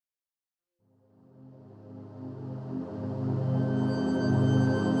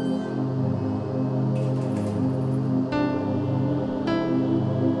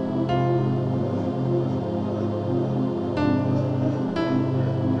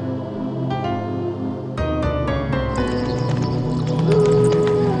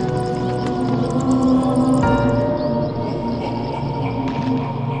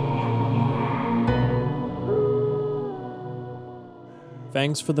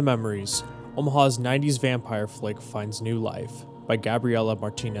Thanks for the Memories. Omaha's 90s vampire flick finds new life by Gabriela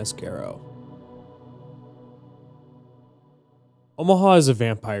Martinez Guerrero. Omaha is a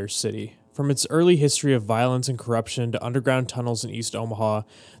vampire city. From its early history of violence and corruption to underground tunnels in East Omaha,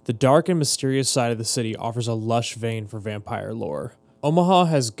 the dark and mysterious side of the city offers a lush vein for vampire lore. Omaha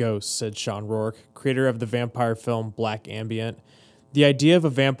has ghosts, said Sean Rourke, creator of the vampire film Black Ambient. The idea of a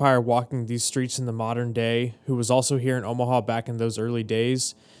vampire walking these streets in the modern day, who was also here in Omaha back in those early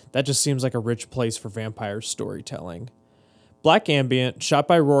days, that just seems like a rich place for vampire storytelling. Black Ambient, shot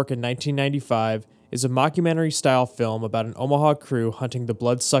by Rourke in 1995, is a mockumentary-style film about an Omaha crew hunting the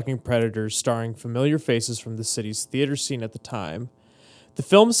blood-sucking predators starring familiar faces from the city's theater scene at the time. The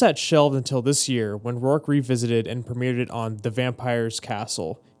film sat shelved until this year when Rourke revisited and premiered it on The Vampire's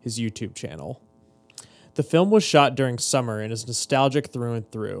Castle, his YouTube channel. The film was shot during summer and is nostalgic through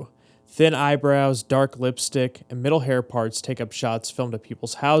and through. Thin eyebrows, dark lipstick, and middle hair parts take up shots filmed at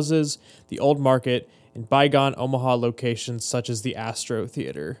people's houses, the old market, and bygone Omaha locations such as the Astro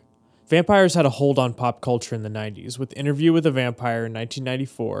Theater. Vampires had a hold on pop culture in the 90s, with Interview with a Vampire in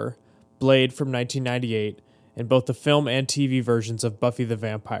 1994, Blade from 1998, and both the film and TV versions of Buffy the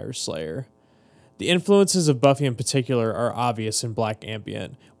Vampire Slayer. The influences of Buffy in particular are obvious in Black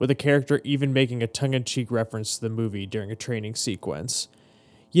Ambient, with a character even making a tongue-in-cheek reference to the movie during a training sequence.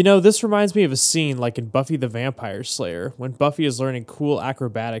 You know, this reminds me of a scene like in Buffy the Vampire Slayer, when Buffy is learning cool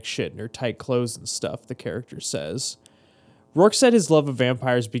acrobatic shit in her tight clothes and stuff, the character says. Rourke said his love of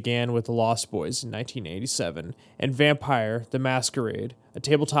vampires began with The Lost Boys in 1987, and Vampire: The Masquerade, a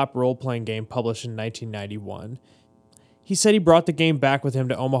tabletop role-playing game published in 1991. He said he brought the game back with him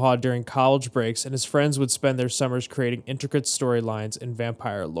to Omaha during college breaks, and his friends would spend their summers creating intricate storylines in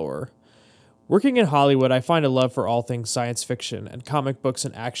vampire lore. Working in Hollywood, I find a love for all things science fiction and comic books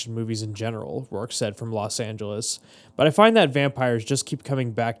and action movies in general, Rourke said from Los Angeles, but I find that vampires just keep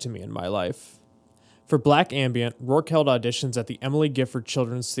coming back to me in my life. For Black Ambient, Rourke held auditions at the Emily Gifford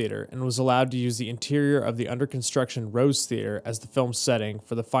Children's Theater and was allowed to use the interior of the under-construction Rose Theater as the film's setting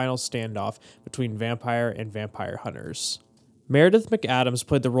for the final standoff between vampire and vampire hunters. Meredith McAdams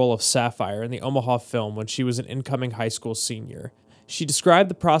played the role of Sapphire in the Omaha film when she was an incoming high school senior. She described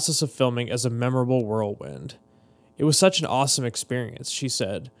the process of filming as a memorable whirlwind. "It was such an awesome experience," she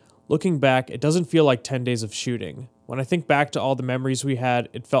said. "Looking back, it doesn't feel like 10 days of shooting. When I think back to all the memories we had,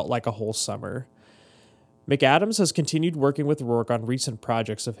 it felt like a whole summer." McAdams has continued working with Rourke on recent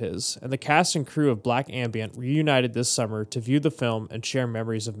projects of his, and the cast and crew of Black Ambient reunited this summer to view the film and share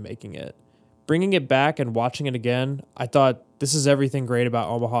memories of making it. Bringing it back and watching it again, I thought, this is everything great about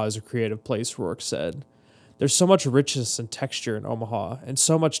Omaha as a creative place, Rourke said. There's so much richness and texture in Omaha, and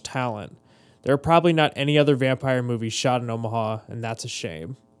so much talent. There are probably not any other vampire movies shot in Omaha, and that's a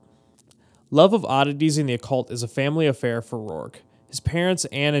shame. Love of oddities and the occult is a family affair for Rourke. His parents,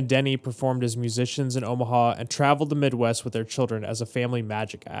 Ann and Denny, performed as musicians in Omaha and traveled the Midwest with their children as a family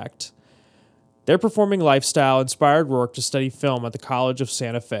magic act. Their performing lifestyle inspired Rourke to study film at the College of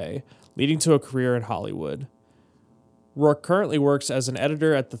Santa Fe, leading to a career in Hollywood. Rourke currently works as an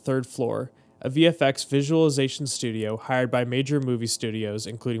editor at The Third Floor, a VFX visualization studio hired by major movie studios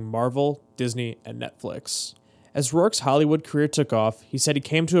including Marvel, Disney, and Netflix. As Rourke's Hollywood career took off, he said he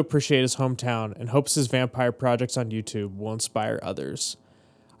came to appreciate his hometown and hopes his vampire projects on YouTube will inspire others.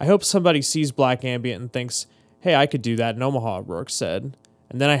 "I hope somebody sees Black Ambient and thinks, hey, I could do that in Omaha," Rourke said,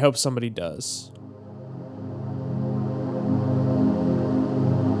 "and then I hope somebody does."